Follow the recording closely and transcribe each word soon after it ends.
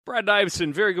Brad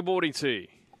Davidson, very good morning to you.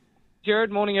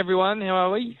 Jared, morning everyone. How are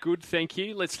we? Good, thank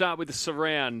you. Let's start with the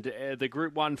surround, the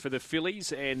Group 1 for the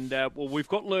fillies. And, we've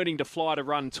got Learning to Fly to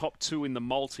run top 2 in the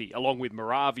multi, along with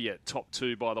Moravia top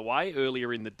 2, by the way,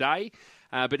 earlier in the day.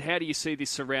 But how do you see this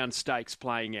surround stakes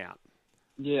playing out?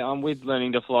 Yeah, I'm with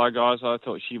Learning to Fly, guys. I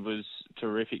thought she was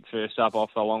terrific first up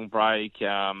off the long break. It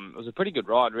was a pretty good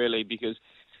ride, really, because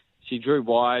she drew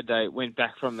wide. They went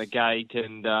back from the gate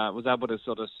and was able to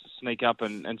sort of sneak up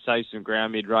and save some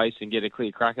ground mid-race and get a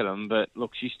clear crack at them. But,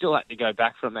 look, she still had to go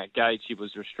back from that gate. She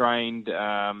was restrained.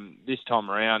 This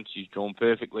time around, she's drawn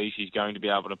perfectly. She's going to be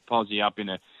able to posse up in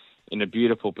a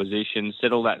beautiful position,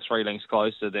 settle that 3 lengths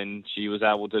closer than she was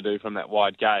able to do from that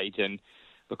wide gate. And,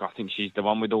 look, I think she's the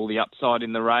one with all the upside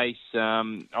in the race.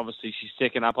 Obviously, she's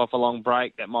second up off a long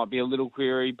break. That might be a little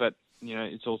query, but you know,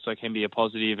 it's also can be a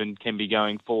positive and can be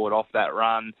going forward off that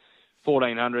run.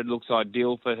 1,400 looks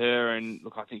ideal for her, and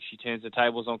look, I think she turns the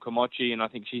tables on Komochi, and I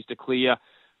think she's the clear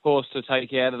horse to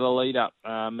take out of the lead-up.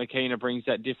 Makina brings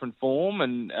that different form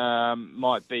and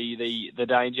might be the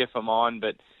danger for mine,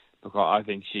 but look, I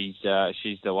think she's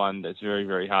the one that's very,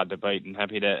 very hard to beat, and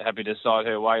happy to side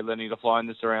her way, Learning to Fly in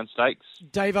the surround stakes.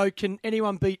 Davo, can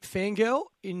anyone beat Fangirl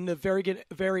in the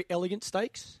very elegant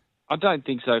stakes? I don't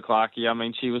think so, Clarkie. I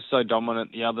mean, she was so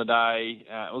dominant the other day.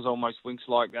 It was almost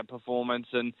Winx-like, that performance.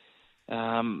 And,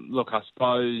 look, I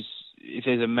suppose if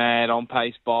there's a mad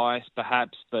on-pace bias,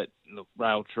 perhaps. But, look,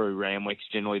 Rail True Randwick's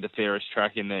generally the fairest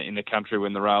track in the country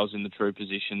when the rail's in the true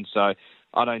position. So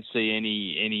I don't see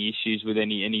any issues with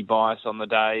any bias on the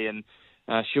day. And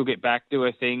she'll get back to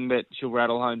her thing, but she'll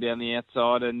rattle home down the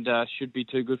outside and should be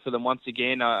too good for them once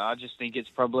again. I just think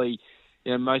it's probably,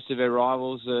 you know, most of her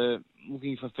rivals are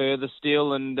looking for further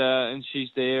still, and she's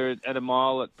there at a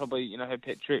mile at probably, you know, her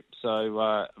pet trip.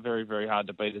 So very, very hard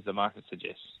to beat, as the market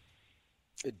suggests.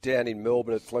 Down in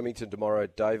Melbourne at Flemington tomorrow,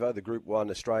 Davo, the Group 1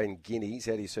 Australian Guineas.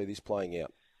 How do you see this playing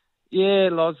out? Yeah,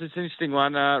 Loz, it's an interesting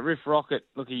one. Riff Rocket,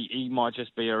 look, he might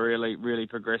just be a really, really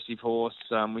progressive horse.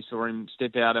 We saw him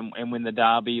step out and win the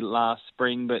Derby last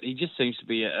spring, but he just seems to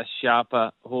be a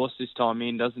sharper horse this time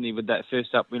in, doesn't he, with that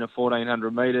first up win of 1,400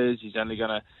 metres. He's only going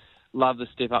to love the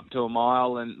step up to a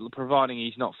mile, and providing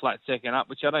he's not flat second up,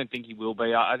 which I don't think he will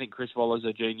be. I think Chris Waller's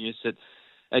a genius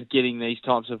at getting these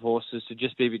types of horses to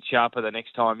just be a bit sharper the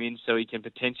next time in, so he can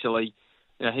potentially,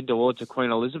 you know, head towards a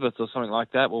Queen Elizabeth or something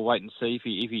like that. We'll wait and see if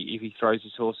he throws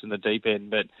his horse in the deep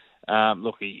end. But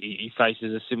look, he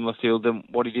faces a similar field than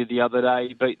what he did the other day.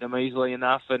 He beat them easily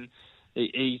enough, and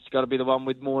he's got to be the one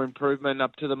with more improvement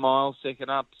up to the mile, second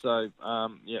up. So,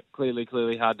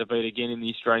 clearly hard to beat again in the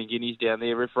Australian Guineas down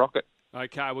there, Riff Rocket.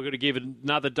 Okay, we're going to give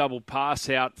another double pass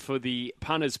out for the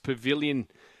Punters Pavilion,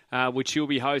 which you'll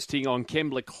be hosting on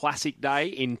Kembla Classic Day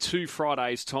in 2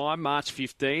 Fridays' time, March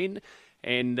 15.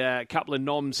 And a couple of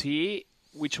noms here.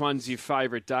 Which one's your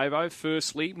favourite, Davo?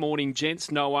 Firstly, Morning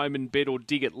Gents, No Omen, Bet or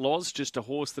Dig at Loz, just a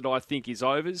horse that I think is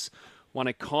overs. Won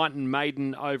a Kyneton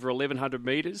Maiden over 1,100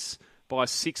 metres by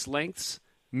 6 lengths.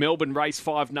 Melbourne Race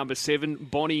 5, number 7,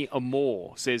 Bonnie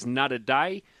Amore, says Nutter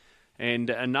Day. And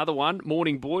another one,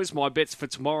 Morning Boys, my bets for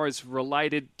tomorrow is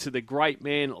related to the great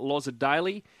man Loza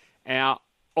Daly. Our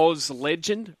Oz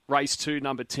legend, Race 2,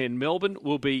 number 10, Melbourne,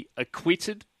 will be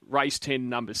acquitted, Race 10,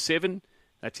 number 7,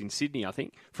 that's in Sydney, I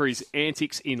think, for his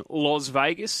antics in Las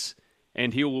Vegas.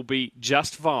 And he will be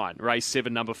just fine, Race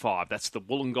 7, number 5. That's the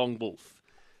Wollongong Wolf.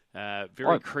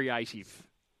 Very creative.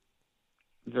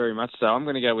 Very much so. I'm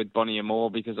going to go with Bonnie Amore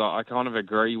because I kind of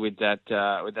agree with that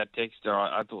texter.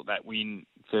 I thought that win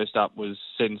first up was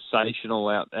sensational,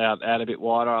 out a bit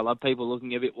wider. I love people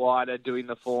looking a bit wider, doing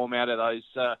the form out of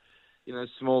those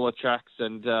smaller tracks.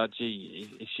 And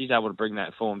if she's able to bring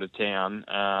that form to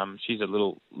town, she's a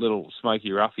little smoky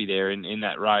roughy there in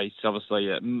that race. Obviously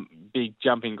a big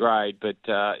jump in grade, but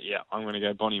I'm going to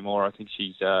go Bonnie Amore. I think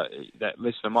she's that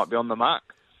listener might be on the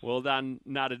mark. Well done,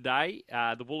 Nutter Day.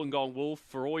 The Wollongong Wolf,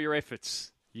 for all your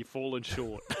efforts, you've fallen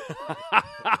short.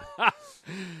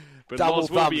 But double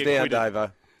thumbs down,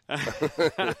 Davo.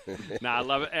 I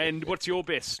love it. And what's your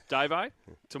best, Davo,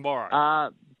 tomorrow?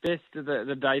 Best of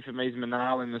the day for me is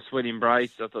Manal in the Sweet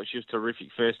Embrace. I thought she was terrific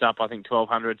first up. I think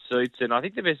 1,200 suits. And I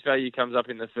think the best value comes up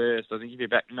in the first. I think if you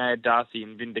back Mad Darcy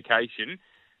and Vindication,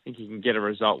 I think you can get a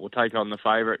result. We'll take on the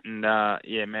favourite. And,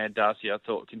 Mad Darcy, I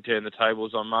thought, can turn the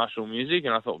tables on Marshall Music.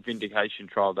 And I thought Vindication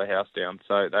trialled the house down.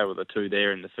 So they were the two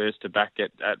there in the first to back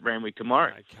at Randwick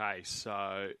tomorrow. Okay,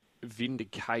 so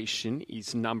Vindication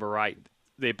is number 8.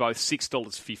 They're both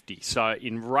 $6.50. So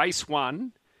in race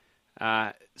 1,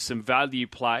 some value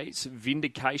plays.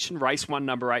 Vindication, race 1,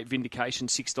 number 8, Vindication,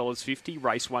 $6.50.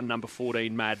 Race 1, number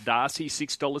 14, Mad Darcy,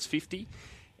 $6.50.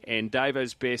 And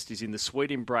Davo's best is in the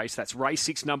Sweet Embrace. That's race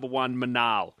 6, number 1,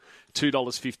 Manal.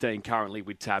 $2.15 currently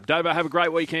with Tab. Davo, have a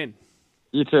great weekend.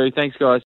 You too. Thanks, guys.